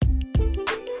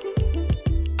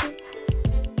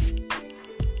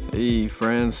Hey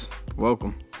friends,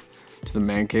 welcome to the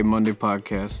Man Cave Monday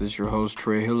podcast. This is your host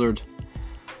Trey Hillard.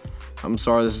 I'm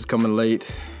sorry this is coming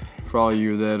late for all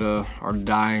you that are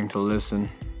dying to listen.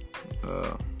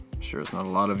 Sure it's not a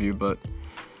lot of you, but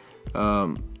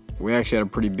we actually had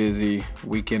a pretty busy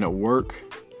weekend at work.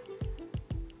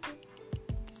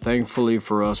 Thankfully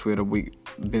for us, we had a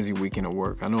busy weekend at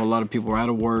work. I know a lot of people are out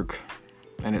of work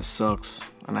and it sucks,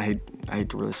 and I hate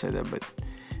to really say that, but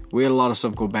we had a lot of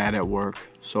stuff go bad at work,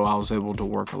 so I was able to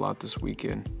work a lot this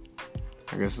weekend.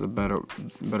 I guess is a better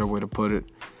way to put it.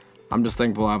 I'm just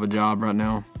thankful I have a job right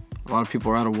now. A lot of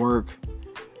people are out of work.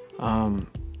 I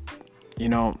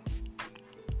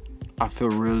feel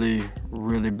really,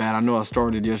 really bad. I know I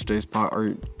started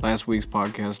last week's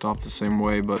podcast off the same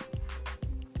way, but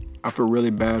I feel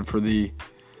really bad for the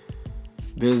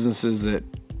businesses that,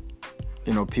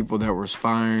 people that were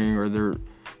aspiring or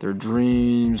their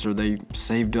dreams, or they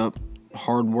saved up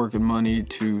hard-working money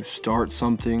to start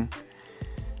something,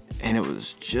 and it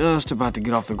was just about to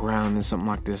get off the ground, and then something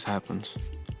like this happens.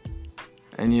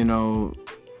 And,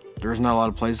 there's not a lot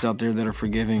of places out there that are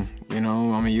forgiving,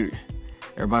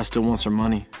 everybody still wants their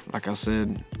money. Like I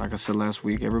said last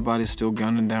week, everybody's still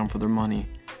gunning down for their money.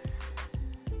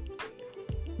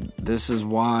 This is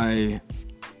why,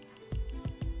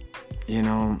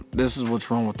 this is what's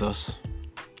wrong with us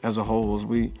as a whole. Is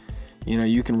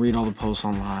you can read all the posts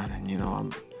online,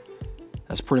 and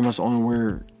that's pretty much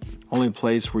the only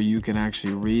place where you can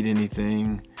actually read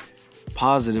anything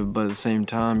positive. But at the same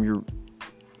time,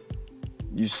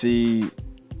 you see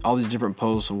all these different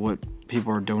posts of what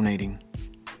people are donating,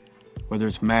 whether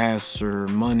it's masks or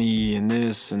money and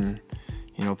this, and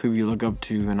people you look up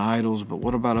to and idols. But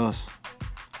what about us?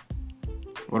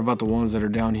 What about the ones that are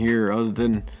down here, other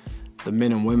than the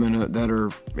men and women that are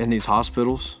in these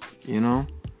hospitals,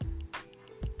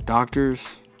 doctors,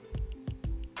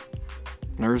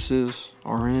 nurses,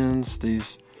 RNs,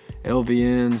 these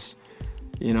LVNs,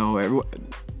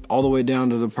 all the way down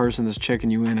to the person that's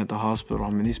checking you in at the hospital.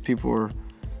 These people are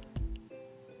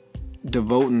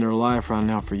devoting their life right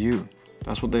now for you.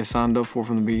 That's what they signed up for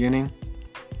from the beginning.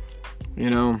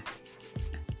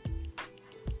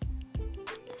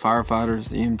 Firefighters,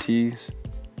 the EMTs,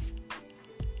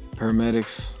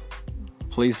 paramedics,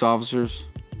 police officers,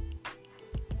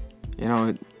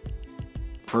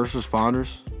 first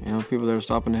responders, people that are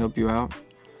stopping to help you out.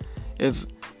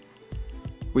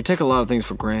 We take a lot of things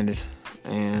for granted,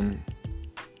 and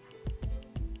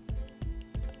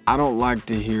I don't like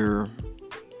to hear,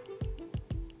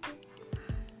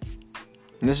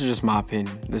 and this is just my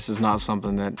opinion, this is not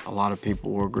something that a lot of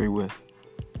people will agree with,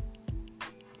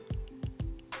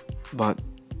 but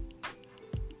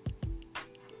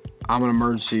I'm an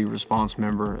emergency response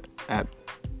member at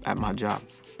my job.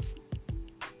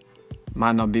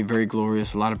 Might not be very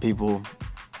glorious. A lot of people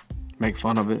make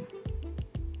fun of it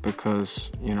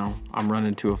because, I'm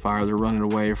running to a fire. They're running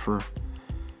away for,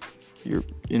 you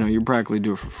practically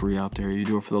do it for free out there. You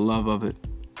do it for the love of it.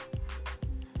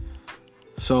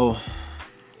 So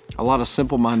a lot of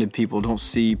simple-minded people don't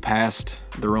see past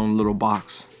their own little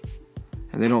box.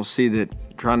 And they don't see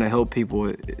that trying to help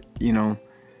people, you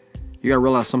got to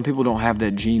realize some people don't have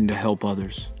that gene to help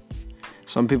others.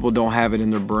 Some people don't have it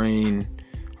in their brain,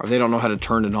 or they don't know how to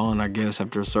turn it on, I guess.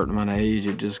 After a certain amount of age,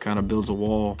 it just kind of builds a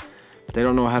wall. But they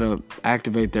don't know how to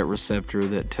activate that receptor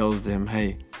that tells them,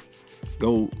 hey,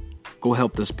 go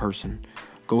help this person.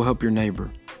 Go help your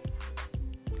neighbor.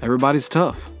 Everybody's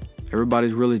tough.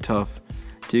 Everybody's really tough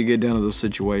till you get down to those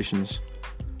situations.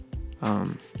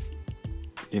 And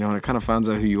it kind of finds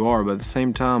out who you are. But at the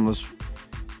same time,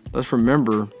 let's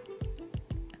remember,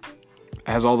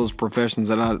 as all those professions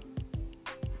that I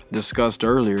discussed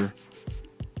earlier,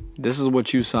 this is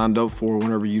what you signed up for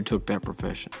whenever you took that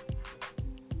profession.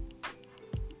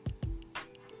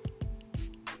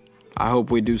 I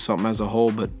hope we do something as a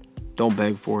whole, but don't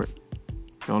beg for it.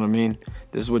 You know what I mean?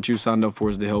 This is what you signed up for,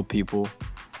 is to help people.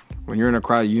 When you're in a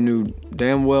crisis, you knew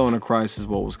damn well in a crisis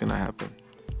what was going to happen.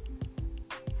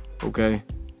 Okay?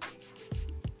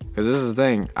 Because this is the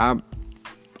thing. My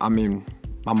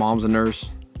mom's a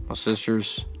nurse. My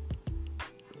sister's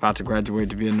about to graduate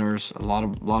to be a nurse. A lot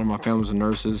of my family's are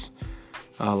nurses.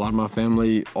 A lot of my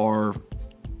family are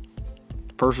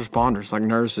first responders, like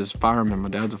nurses, firemen. My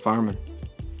dad's a fireman.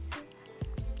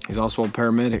 He's also a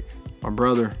paramedic. My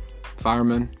brother,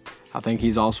 fireman. I think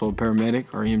he's also a paramedic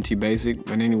or EMT basic.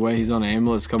 But anyway, he's on an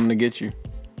ambulance coming to get you.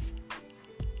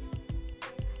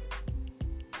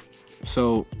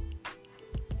 So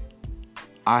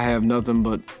I have nothing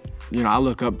but, I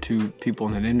look up to people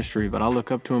in that industry, but I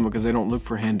look up to them because they don't look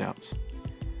for handouts.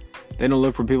 They don't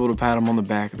look for people to pat them on the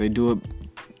back. They do it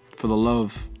for the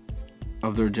love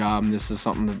of their job, and this is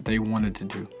something that they wanted to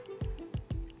do.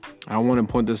 I want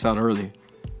to point this out early,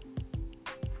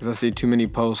 because I see too many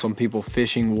posts on people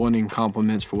fishing, wanting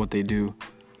compliments for what they do.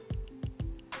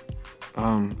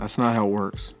 That's not how it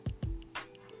works.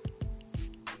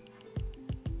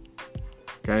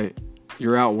 Okay,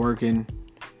 you're out working,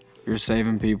 you're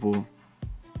saving people,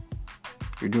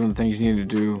 you're doing the things you need to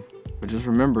do, but just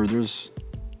remember, there's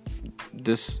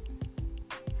this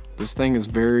thing is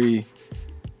very,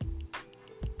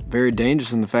 very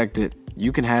dangerous in the fact that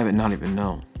you can have it and not even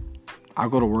know. I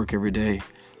go to work every day,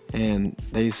 and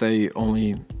they say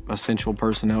only essential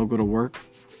personnel go to work.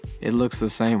 It looks the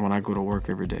same when I go to work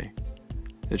every day.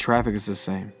 The traffic is the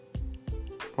same.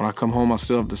 When I come home, I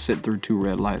still have to sit through 2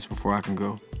 red lights before I can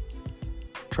go.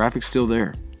 Traffic's still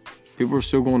there. People are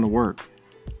still going to work.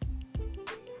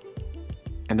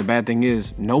 And the bad thing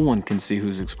is, no one can see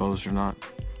who's exposed or not.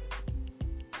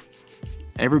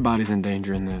 Everybody's in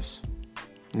danger in this.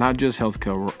 Not just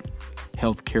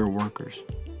healthcare workers.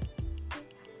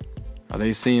 Are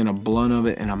they seeing a blunt of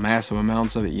it and a massive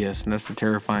amounts of it? Yes, and that's the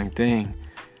terrifying thing,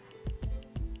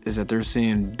 is that they're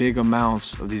seeing big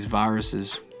amounts of these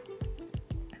viruses.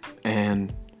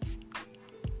 And,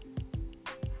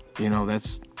 we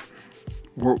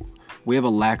have a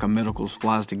lack of medical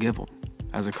supplies to give them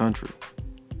as a country.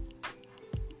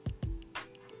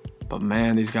 But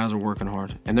man, these guys are working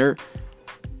hard. And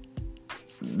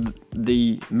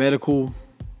the medical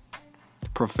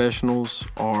professionals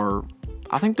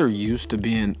I think they're used to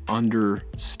being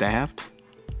understaffed.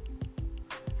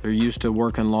 They're used to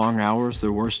working long hours.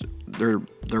 They're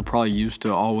probably used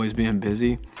to always being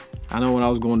busy. I know when I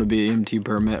was going to be EMT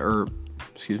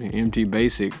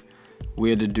basic, we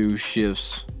had to do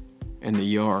shifts in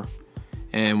the ER.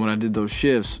 And when I did those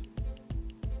shifts,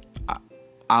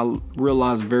 I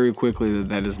realized very quickly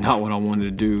that is not what I wanted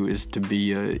to do, is to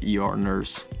be a ER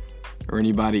nurse or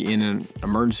anybody in an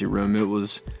emergency room. It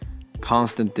was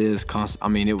constant it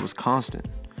was constant.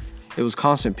 It was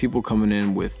constant people coming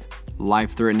in with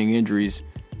life-threatening injuries,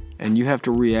 and you have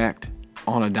to react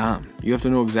on a dime. You have to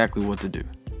know exactly what to do.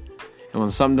 And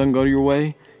when something doesn't go your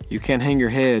way, you can't hang your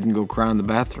head and go cry in the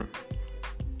bathroom.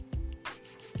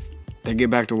 They get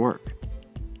back to work.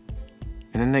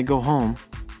 And then they go home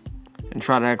and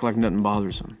try to act like nothing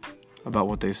bothers them about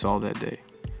what they saw that day.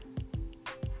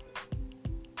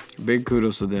 Big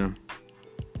kudos to them.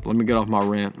 Let me get off my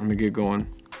rant. Let me get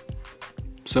going.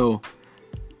 So,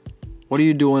 what are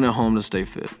you doing at home to stay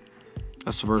fit?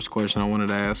 That's the first question I wanted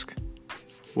to ask.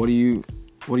 What are you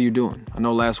doing? I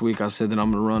know last week I said that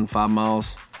I'm going to run 5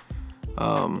 miles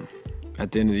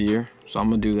at the end of the year. So I'm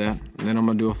going to do that. And then I'm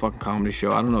going to do a fucking comedy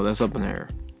show. I don't know. That's up in the air.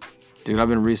 Dude, I've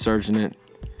been researching it.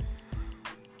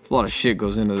 A lot of shit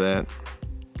goes into that.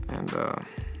 And,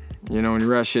 when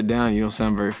you write shit down, you don't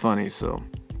sound very funny. So,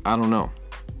 I don't know.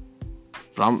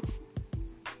 But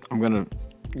I'm going to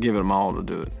give it my all to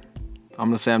do it. I'm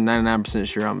going to say I'm 99%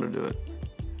 sure I'm going to do it.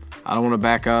 I don't want to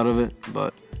back out of it,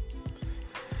 but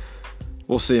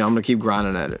we'll see. I'm going to keep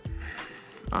grinding at it.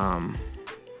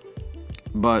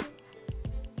 But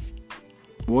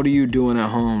what are you doing at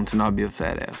home to not be a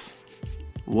fat ass?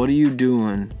 What are you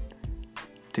doing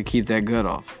to keep that gut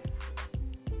off?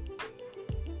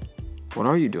 What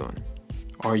are you doing?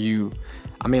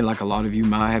 Like a lot of you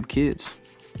might have kids.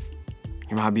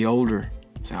 You might be older.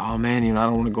 Say, oh man, I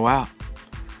don't want to go out.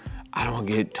 I don't want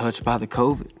to get touched by the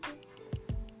COVID.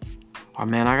 Or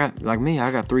man,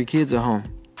 I got 3 kids at home.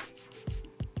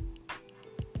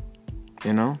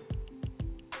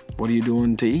 What are you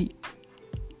doing to eat?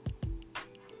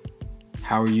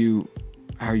 How are you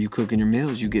cooking your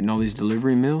meals? You getting all these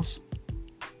delivery meals?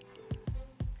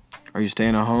 Are you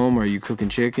staying at home? Are you cooking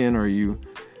chicken? Are you,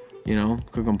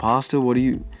 cooking pasta? What are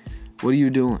you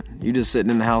doing? You just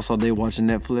sitting in the house all day watching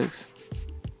Netflix?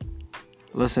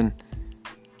 Listen,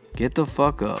 get the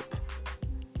fuck up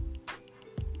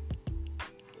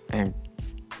and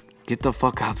get the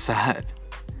fuck outside.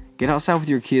 Get outside with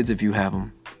your kids if you have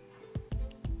them.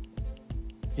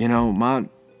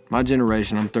 My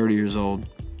generation, I'm 30 years old.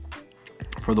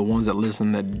 For the ones that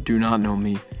listen that do not know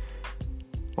me,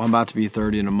 well, I'm about to be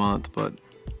 30 in a month, but,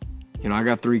 I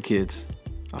got 3 kids,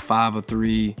 a 5, a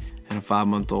 3, and a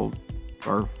 5-month-old,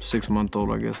 or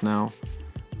 6-month-old, I guess now,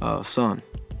 son.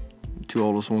 The 2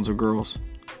 oldest ones are girls.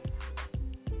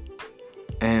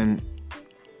 And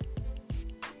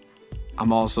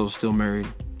I'm also still married.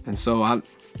 And so I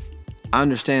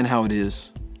understand how it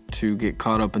is to get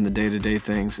caught up in the day-to-day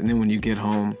things. And then when you get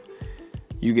home,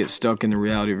 you get stuck in the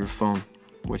reality of your phone,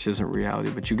 which isn't reality,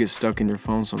 but you get stuck in your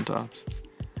phone sometimes.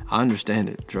 I understand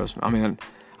it, trust me.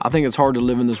 I think it's hard to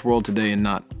live in this world today and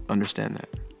not understand that.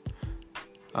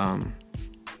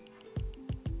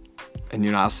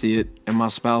 And, I see it in my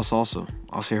spouse also.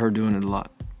 I see her doing it a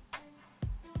lot.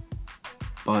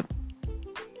 But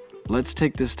let's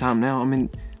take this time now. I mean,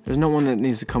 there's no one that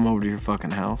needs to come over to your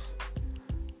fucking house.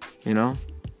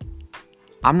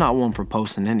 I'm not one for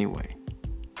posting anyway.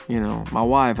 My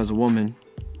wife, as a woman,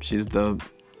 she's the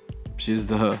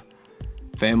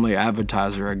family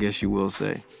advertiser, I guess you will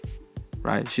say.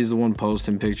 Right? She's the one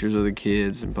posting pictures of the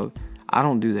kids. I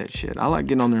don't do that shit. I like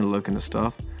getting on there and looking at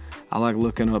stuff. I like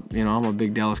looking up, I'm a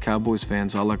big Dallas Cowboys fan,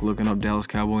 so I like looking up Dallas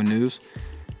Cowboy news.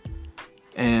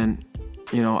 And,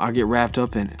 I get wrapped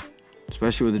up in it,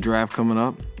 especially with the draft coming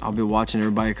up. I'll be watching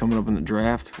everybody coming up in the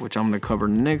draft, which I'm going to cover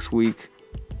next week.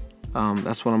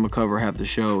 That's what I'm going to cover half the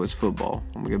show is football.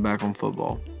 I'm going to get back on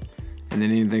football. And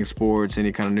then anything sports,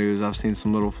 any kind of news. I've seen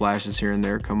some little flashes here and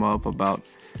there come up about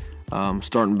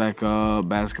starting back up,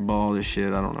 basketball, this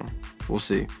shit. I don't know. We'll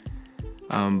see.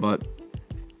 But,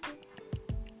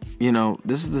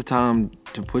 this is the time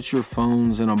to put your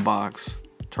phones in a box.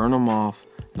 Turn them off.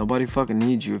 Nobody fucking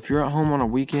needs you. If you're at home on a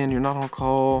weekend, you're not on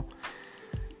call,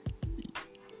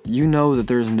 you know that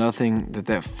there's nothing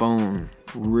that phone,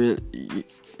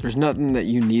 there's nothing that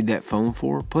you need that phone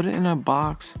for. Put it in a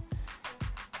box.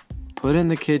 Put it in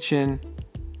the kitchen.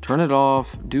 Turn it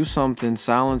off. Do something.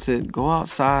 Silence it. Go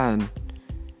outside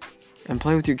and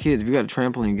play with your kids. If you got a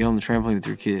trampoline, get on the trampoline with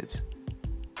your kids.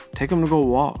 Take them to go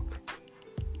walk.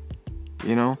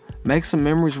 Make some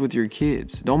memories with your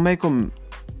kids. Don't make them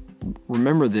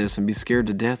remember this and be scared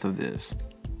to death of this.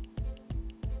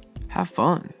 Have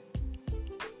fun.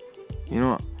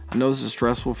 I know this is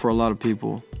stressful for a lot of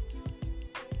people,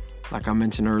 like I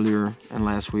mentioned earlier and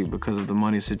last week, because of the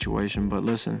money situation. But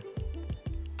listen,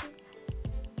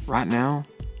 right now,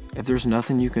 if there's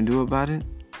nothing you can do about it,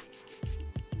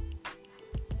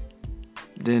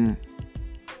 then,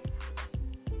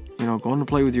 going to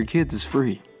play with your kids is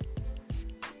free.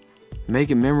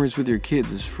 Making memories with your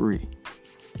kids is free.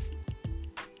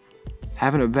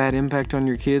 Having a bad impact on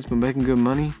your kids but making good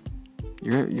money,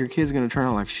 your kid's going to turn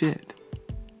out like shit.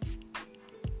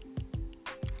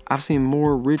 I've seen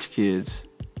more rich kids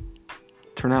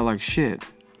turn out like shit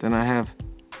than I have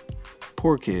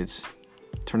poor kids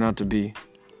turn out to be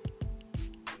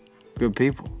good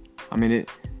people. I mean, it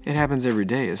happens every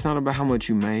day. It's not about how much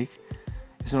you make.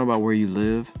 It's not about where you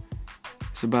live.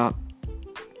 It's about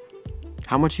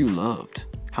how much you loved.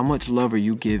 How much love are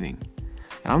you giving?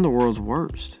 And I'm the world's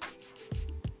worst.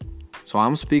 So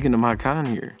I'm speaking to my kind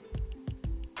here.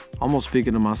 Almost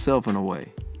speaking to myself in a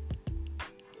way.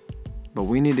 But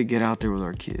we need to get out there with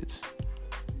our kids.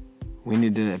 We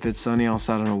need to, if it's sunny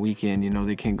outside on a weekend,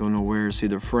 they can't go nowhere, see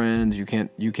their friends. You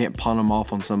can't pawn them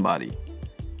off on somebody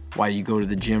while you go to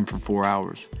the gym for 4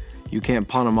 hours. You can't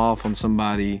pawn them off on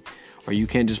somebody, or you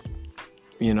can't just,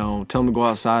 tell them to go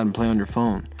outside and play on your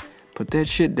phone. Put that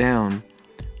shit down.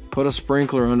 Put a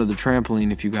sprinkler under the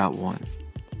trampoline if you got one.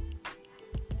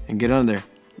 And get under there.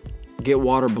 Get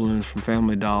water balloons from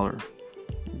Family Dollar.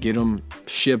 Get them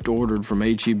shipped, ordered from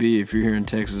HEB if you're here in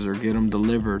Texas, or get them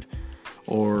delivered,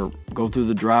 or go through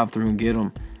the drive-thru and get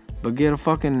them. But get a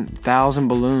fucking 1,000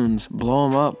 balloons, blow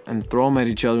them up, and throw them at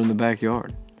each other in the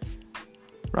backyard.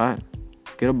 Right?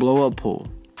 Get a blow-up pool.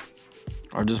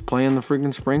 Or just play in the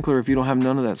freaking sprinkler if you don't have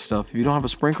none of that stuff. If you don't have a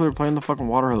sprinkler, play in the fucking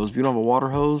water hose. If you don't have a water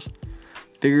hose,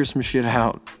 figure some shit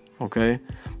out, okay?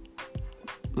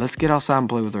 Let's get outside and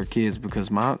play with our kids,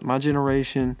 because my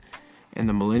generation and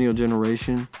the millennial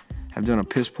generation have done a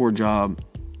piss poor job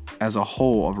as a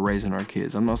whole of raising our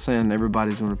kids. I'm not saying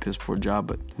everybody's doing a piss poor job,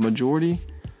 but the majority,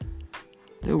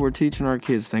 dude, we're teaching our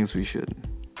kids things we shouldn't.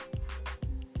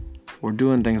 We're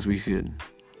doing things we shouldn't.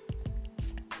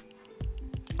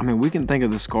 I mean, we can think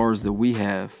of the scars that we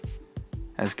have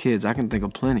as kids. I can think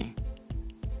of plenty.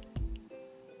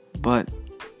 But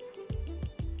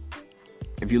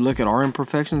if you look at our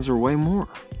imperfections, they're way more.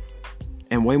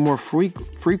 And way more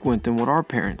frequent than what our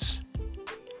parents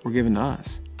were giving to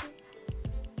us.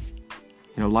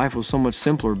 Life was so much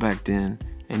simpler back then,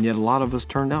 and yet a lot of us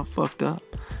turned out fucked up.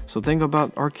 So think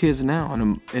about our kids now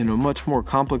in a much more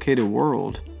complicated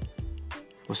world,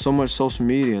 with so much social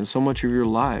media and so much of your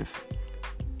life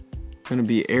going to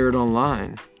be aired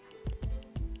online.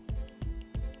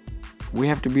 We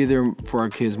have to be there for our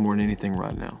kids more than anything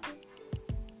right now.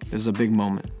 This is a big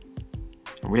moment,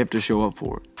 and we have to show up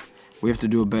for it. We have to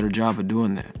do a better job of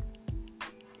doing that.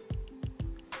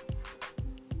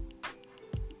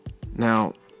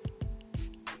 Now,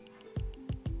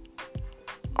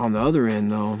 on the other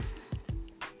end, though,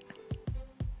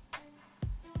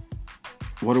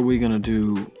 what are we going to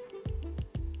do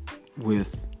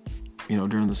with,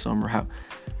 during the summer?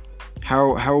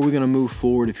 How are we going to move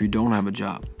forward if you don't have a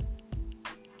job?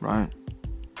 Right?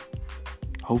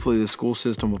 hopefully the school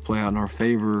system will play out in our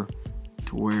favor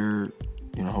to where,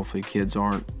 hopefully kids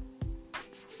aren't,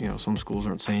 some schools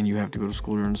aren't saying you have to go to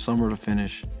school during the summer to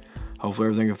finish. Hopefully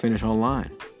everything can finish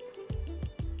online.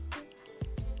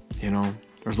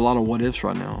 There's a lot of what ifs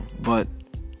right now, but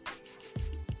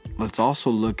let's also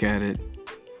look at it.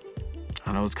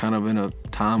 I know it's kind of in a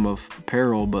time of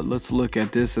peril, but let's look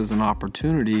at this as an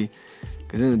opportunity,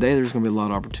 because in the day there's going to be a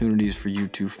lot of opportunities for you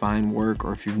to find work,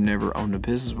 or if you've never owned a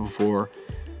business before,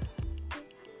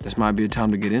 this might be a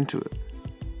time to get into it.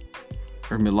 There's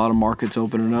going to be a lot of markets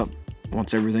opening up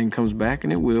once everything comes back,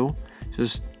 and it will.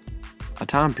 Just a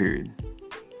time period.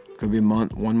 Could be a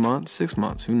month, 1 month, 6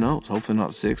 months. Who knows? Hopefully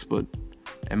not 6, but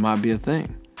it might be a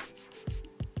thing.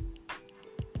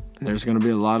 And there's going to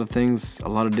be a lot of things, a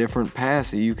lot of different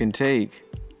paths that you can take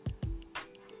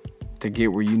to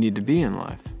get where you need to be in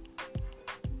life.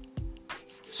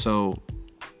 So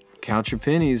count your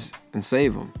pennies and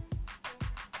save them.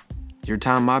 Your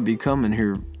time might be coming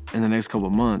here in the next couple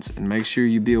of months, and make sure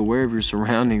you be aware of your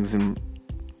surroundings and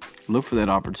look for that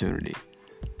opportunity.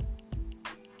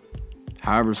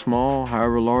 However small,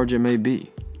 however large it may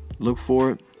be, look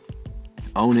for it,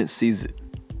 own it, seize it.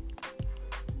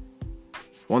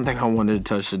 One thing I wanted to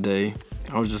touch today,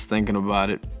 I was just thinking about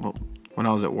it when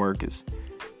I was at work, is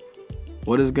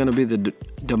what is going to be the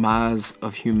demise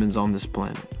of humans on this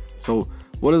planet? So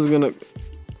what's going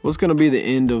to be the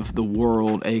end of the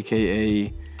world,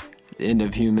 aka the end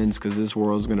of humans, because this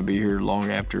world's going to be here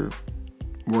long after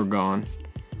we're gone.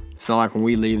 It's not like when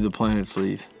we leave, the planets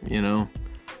leave, There's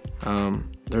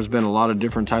been a lot of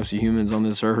different types of humans on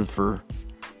this earth for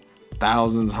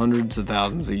thousands, hundreds of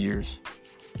thousands of years.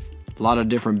 A lot of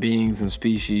different beings and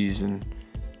species, and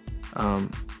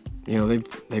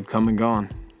they've come and gone.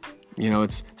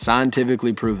 It's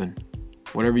scientifically proven.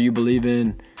 Whatever you believe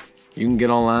in, you can get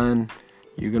online,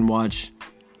 you can watch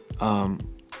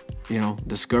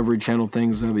Discovery Channel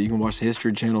things of it, you can watch the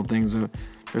History Channel things of it.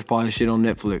 There's probably shit on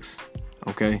Netflix,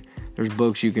 okay? There's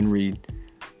books you can read.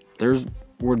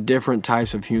 We're different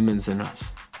types of humans than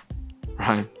us,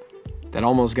 right? That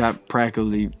almost got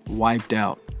practically wiped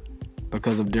out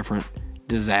because of different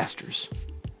disasters.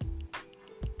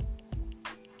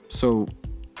 So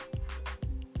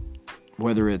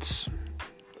whether it's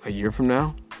a year from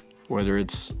now, whether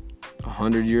it's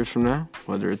 100 years from now,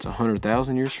 whether it's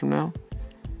 100,000 years from now,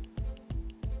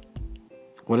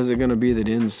 what is it going to be that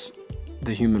ends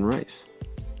the human race?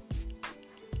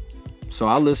 So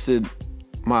I listed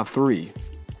my 3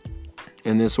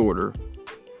 in this order.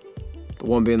 The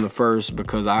one being the first,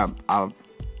 because I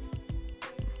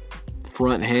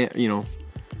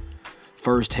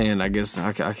firsthand, I guess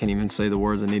I can't even say the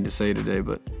words I need to say today,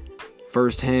 but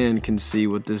firsthand can see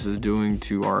what this is doing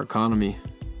to our economy,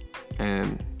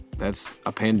 and that's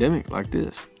a pandemic like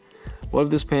this. What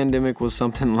if this pandemic was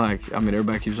something like,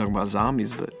 everybody keeps talking about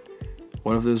zombies, but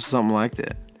what if this was something like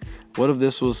that? What if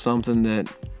this was something that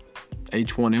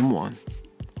H1N1,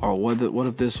 or what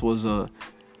if this was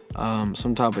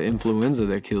some type of influenza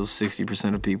that kills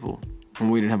 60% of people,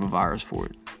 and we didn't have a virus for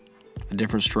it? A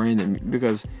different strain,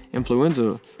 because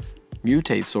influenza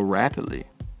mutates so rapidly.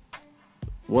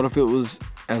 What if it was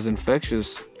as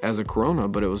infectious as a corona,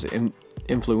 but it was an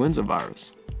influenza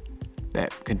virus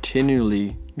that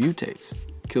continually mutates,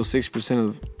 kills 60%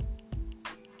 of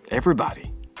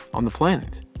everybody on the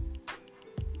planet?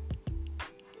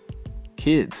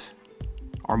 Kids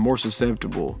are more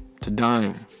susceptible to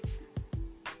dying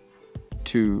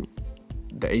to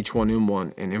the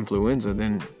H1N1 and influenza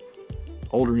than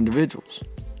older individuals.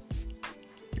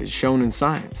 It's shown in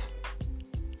science.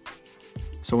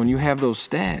 So when you have those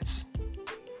stats,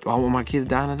 do I want my kids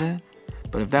dying of that?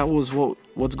 But if that was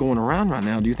what's going around right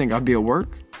now, do you think I'd be at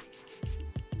work?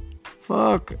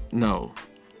 Fuck no.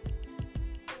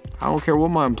 I don't care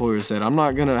what my employer said. I'm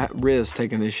not gonna risk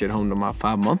taking this shit home to my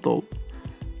 5-month-old,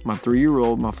 my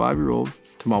 3-year-old, my 5-year-old,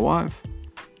 to my wife.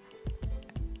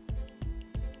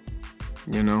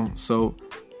 So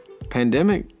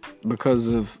pandemic, because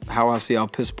of how I see how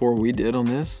piss poor we did on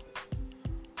this,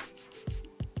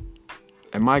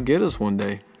 it might get us one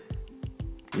day.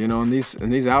 And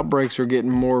these outbreaks are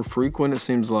getting more frequent, it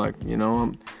seems like.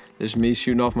 This is me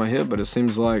shooting off my hip, but it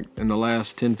seems like in the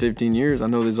last 10, 15 years, I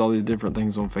know there's all these different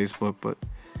things on Facebook, but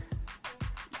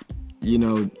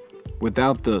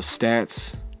without the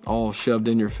stats all shoved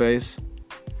in your face,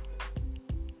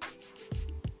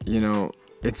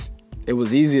 it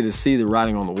was easy to see the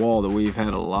writing on the wall that we've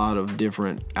had a lot of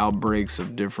different outbreaks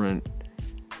of different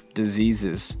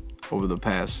diseases over the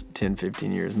past 10,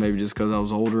 15 years. Maybe just because I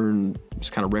was older and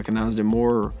just kind of recognized it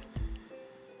more.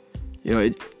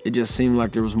 It just seemed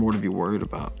like there was more to be worried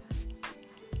about.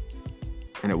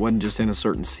 And it wasn't just in a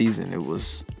certain season.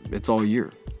 It's all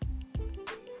year.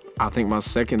 I think my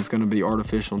second is going to be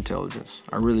artificial intelligence.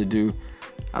 I really do.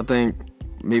 I think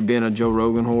me being a Joe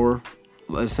Rogan whore,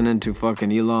 listening to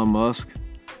fucking Elon Musk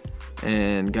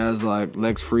and guys like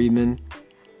Lex Friedman,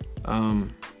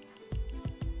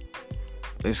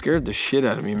 they scared the shit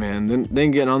out of me, man.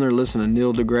 Then getting on there listening to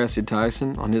Neil deGrasse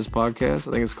Tyson on his podcast.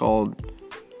 I think it's called,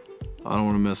 I don't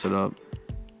want to mess it up,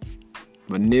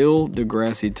 but Neil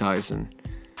deGrasse Tyson.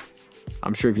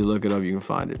 I'm sure if you look it up, you can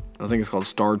find it. I think it's called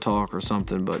Star Talk or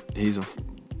something, but he's a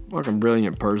fucking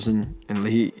brilliant person. And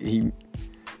he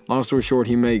long story short,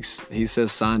 he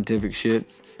says scientific shit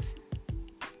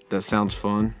that sounds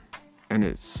fun and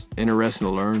it's interesting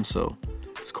to learn. So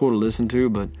it's cool to listen to,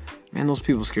 but man, those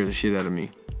people scare the shit out of me.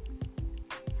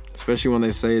 Especially when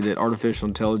they say that artificial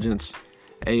intelligence,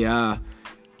 AI,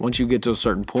 once you get to a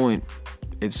certain point,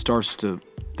 it starts to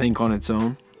think on its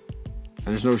own and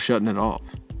there's no shutting it off.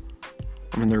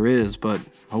 I mean, there is, but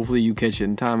hopefully you catch it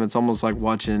in time. It's almost like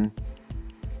watching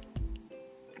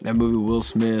that movie Will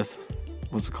Smith,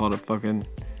 what's it called, a fucking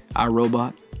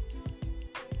iRobot,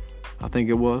 I think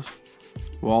it was,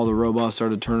 where all the robots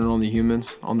started turning on the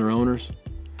humans, on their owners,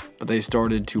 but they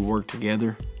started to work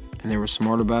together, and they were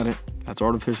smart about it. That's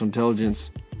artificial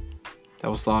intelligence. That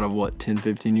was thought of, 10,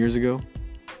 15 years ago?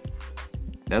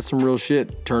 That's some real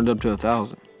shit turned up to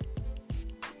 1,000.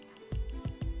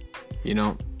 You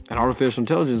know? And artificial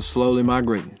intelligence is slowly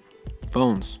migrating.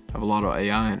 Phones have a lot of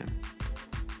AI in them.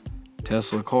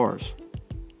 Tesla cars,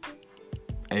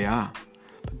 AI.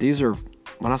 But these are,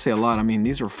 when I say a lot, I mean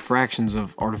these are fractions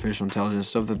of artificial intelligence,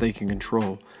 stuff that they can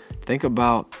control. Think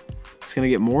about, it's going to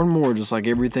get more and more, just like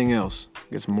everything else.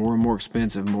 It gets more and more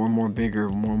expensive, more and more bigger,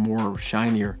 more and more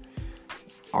shinier.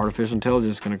 Artificial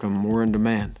intelligence is going to come more in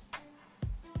demand.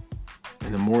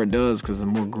 And the more it does, because the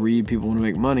more greed people want to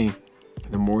make money,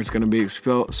 the more it's going to be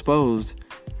exposed.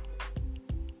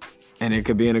 And it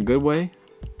could be in a good way.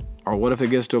 Or what if it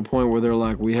gets to a point where they're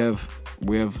like, we have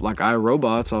like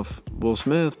iRobots off Will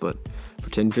Smith, but for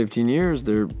 10, 15 years,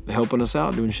 they're helping us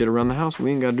out, doing shit around the house.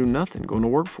 We ain't got to do nothing, going to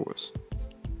work for us.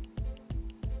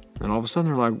 And all of a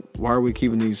sudden, they're like, why are we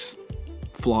keeping these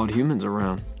flawed humans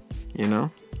around? You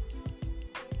know?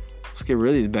 Let's get rid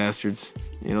of these bastards.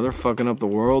 You know, they're fucking up the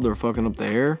world. They're fucking up the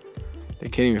air. They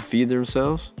can't even feed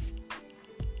themselves.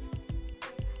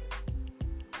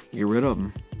 Get rid of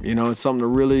them. You know, it's something to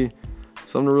really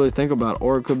think about.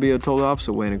 Or it could be a total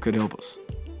opposite way and it could help us.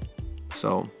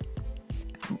 So,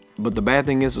 but the bad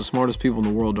thing is the smartest people in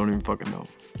the world don't even fucking know.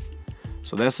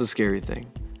 So that's the scary thing.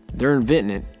 They're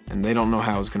inventing it and they don't know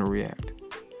how it's going to react.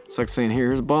 It's like saying,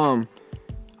 here's a bomb.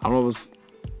 I don't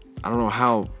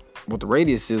know what the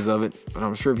radius is of it, but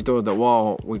I'm sure if you throw it at that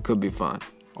wall, we could be fine.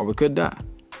 Or we could die.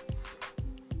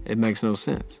 It makes no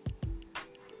sense.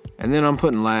 And then I'm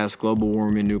putting last global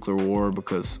warming, nuclear war,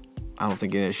 because I don't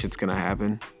think any of that shit's gonna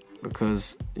happen.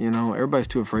 Because, you know, everybody's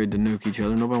too afraid to nuke each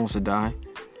other. Nobody wants to die.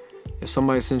 If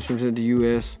somebody sends them to the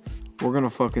US, we're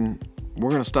gonna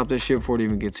stop that shit before it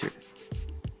even gets here.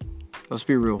 Let's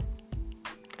be real.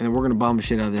 And then we're gonna bomb the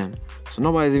shit out of them. So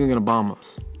nobody's even gonna bomb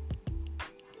us.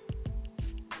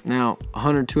 Now,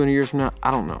 100, 200 years from now,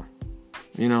 I don't know.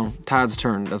 You know, tides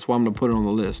turn. That's why I'm gonna put it on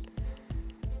the list.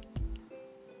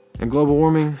 And global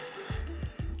warming,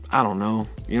 I don't know.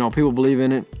 You know, people believe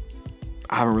in it.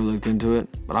 I haven't really looked into it,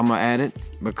 but I'm going to add it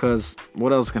because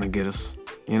what else is going to get us,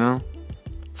 you know?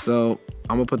 So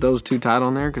I'm going to put those two tied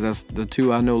on there because that's the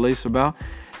two I know least about.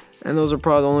 And those are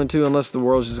probably the only two, unless the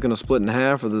world's just going to split in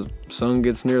half or the sun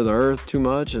gets near the earth too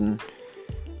much and,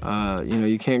 you know,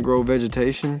 you can't grow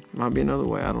vegetation. Might be another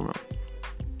way. I don't know.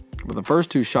 But the first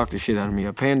two shocked the shit out of me.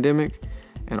 A pandemic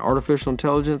and artificial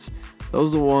intelligence,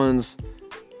 those are the ones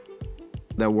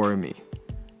that worry me.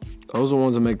 Those are the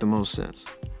ones that make the most sense.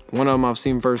 One of them I've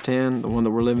seen firsthand, the one that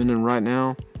we're living in right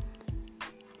now,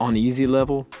 on easy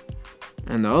level.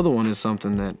 And the other one is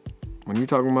something that, when you're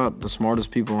talking about the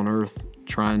smartest people on earth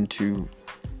trying to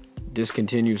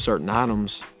discontinue certain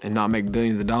items and not make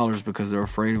billions of dollars because they're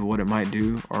afraid of what it might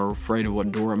do or afraid of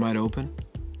what door it might open,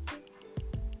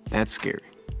 that's scary.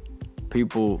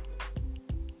 People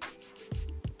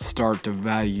start to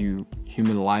value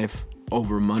human life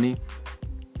over money.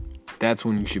 That's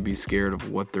when you should be scared of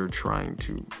what they're trying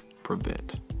to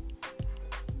prevent.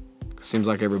 It seems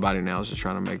like everybody now is just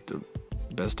trying to make the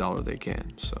best dollar they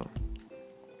can. So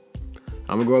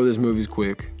I'm gonna go over these movies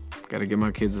quick. Gotta get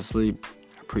my kids to sleep.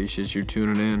 I appreciate you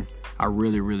tuning in. I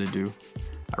really, really do.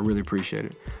 I really appreciate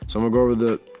it. So I'm gonna go over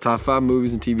the top 5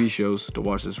 movies and TV shows to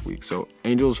watch this week. So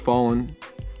Angels Fallen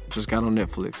just got on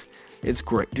Netflix. It's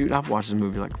great. Dude, I've watched this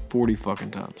movie like 40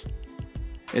 fucking times.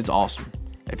 It's awesome.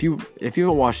 If you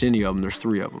haven't watched any of them, there's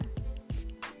 3 of them.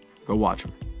 Go watch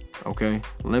them. Okay?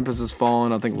 Olympus Has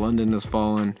Fallen. I think London Has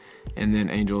Fallen. And then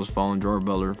Angel Has Fallen. Gerard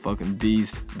Butler. Fucking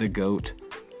beast. The GOAT.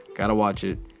 Gotta watch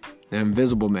it. The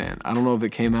Invisible Man. I don't know if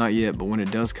it came out yet, but when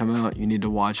it does come out, you need to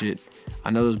watch it. I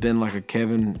know there's been like a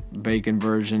Kevin Bacon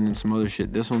version and some other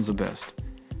shit. This one's the best.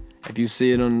 If you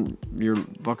see it on your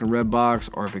fucking Redbox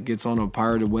or if it gets on a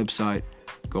pirated website,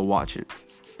 go watch it.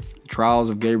 Trials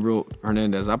of Gabriel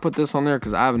Hernandez. I put this on there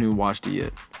because I haven't even watched it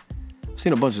yet. I've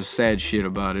seen a bunch of sad shit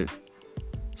about it,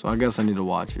 so I guess I need to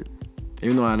watch it.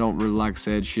 Even though I don't really like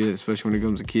sad shit, especially when it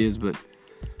comes to kids, but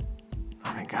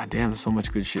I mean, goddamn, there's so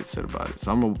much good shit said about it.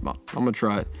 So I'm gonna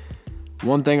try it.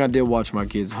 One thing I did watch my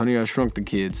kids, Honey, I Shrunk the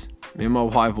Kids. Me and my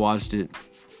wife watched it.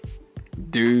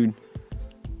 Dude,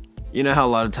 you know how a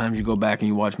lot of times you go back and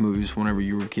you watch movies whenever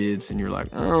you were kids and you're like,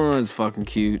 oh, it's fucking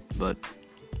cute, but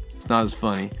it's not as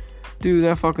funny. Dude,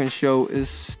 that fucking show is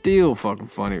still fucking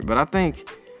funny. But I think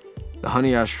the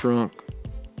Honey I Shrunk,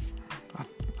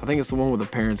 I think it's the one where the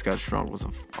parents got shrunk.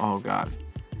 Oh God,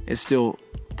 it's still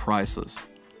priceless.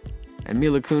 And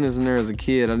Mila Kunis in there as a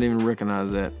kid, I didn't even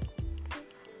recognize that.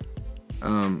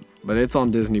 But it's on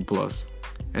Disney Plus,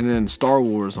 and then Star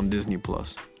Wars on Disney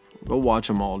Plus. Go watch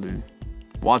them all, dude.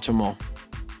 Watch them all.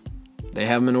 They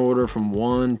have them in order from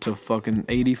 1 to fucking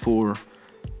 84.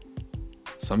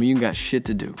 Some of you got shit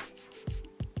to do.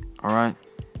 All right,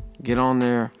 get on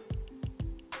there.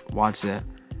 Watch that.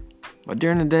 But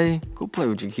during the day, go play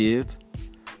with your kids.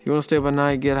 If you want to stay up at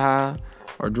night, get high,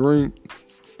 or drink,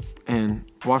 and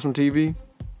watch some TV,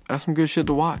 that's some good shit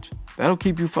to watch. That'll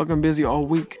keep you fucking busy all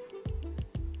week.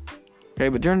 Okay,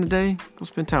 but during the day, go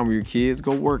spend time with your kids.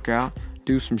 Go work out.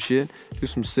 Do some shit. Do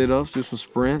some sit-ups. Do some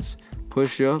sprints.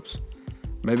 Push-ups.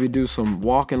 Maybe do some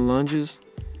walking lunges.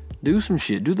 Do some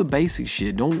shit. Do the basic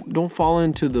shit. Don't fall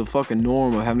into the fucking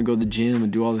norm of having to go to the gym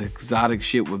and do all the exotic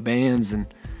shit with bands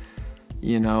and,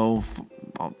 you know,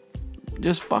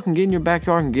 just fucking get in your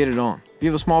backyard and get it on. If you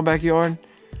have a small backyard,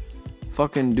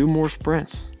 fucking do more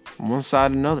sprints from one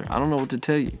side to another. I don't know what to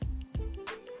tell you.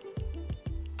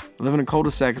 Living in a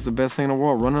cul-de-sac is the best thing in the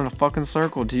world. Run in a fucking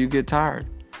circle till you get tired.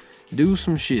 Do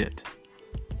some shit.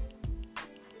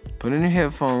 Put in your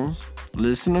headphones,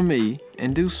 listen to me,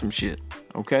 and do some shit.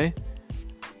 Okay?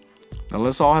 Now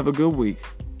let's all have a good week.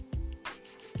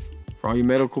 For all you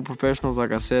medical professionals,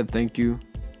 like I said, thank you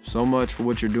so much for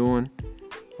what you're doing.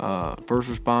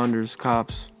 First responders,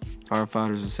 cops,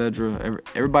 firefighters, etc.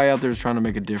 Everybody out there is trying to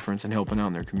make a difference and helping out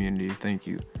in their community. Thank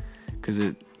you. Because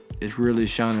it's really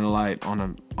shining a light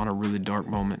on a really dark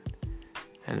moment.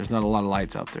 And there's not a lot of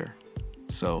lights out there.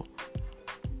 So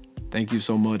thank you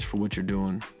so much for what you're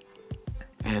doing.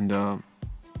 And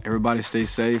everybody stay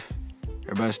safe.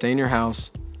 Everybody stay in your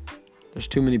house. There's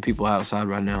too many people outside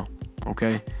right now.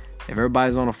 Okay? If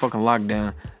everybody's on a fucking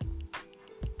lockdown,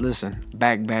 listen,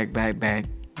 back.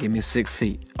 Give me 6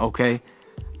 feet. Okay?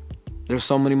 There's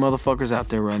so many motherfuckers out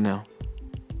there right now.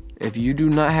 If you do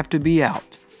not have to be out,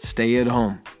 stay at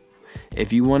home.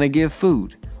 If you want to get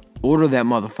food, order that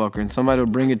motherfucker and somebody will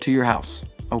bring it to your house.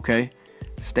 Okay?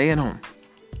 Stay at home.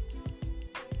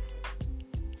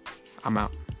 I'm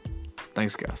out.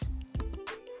 Thanks, guys.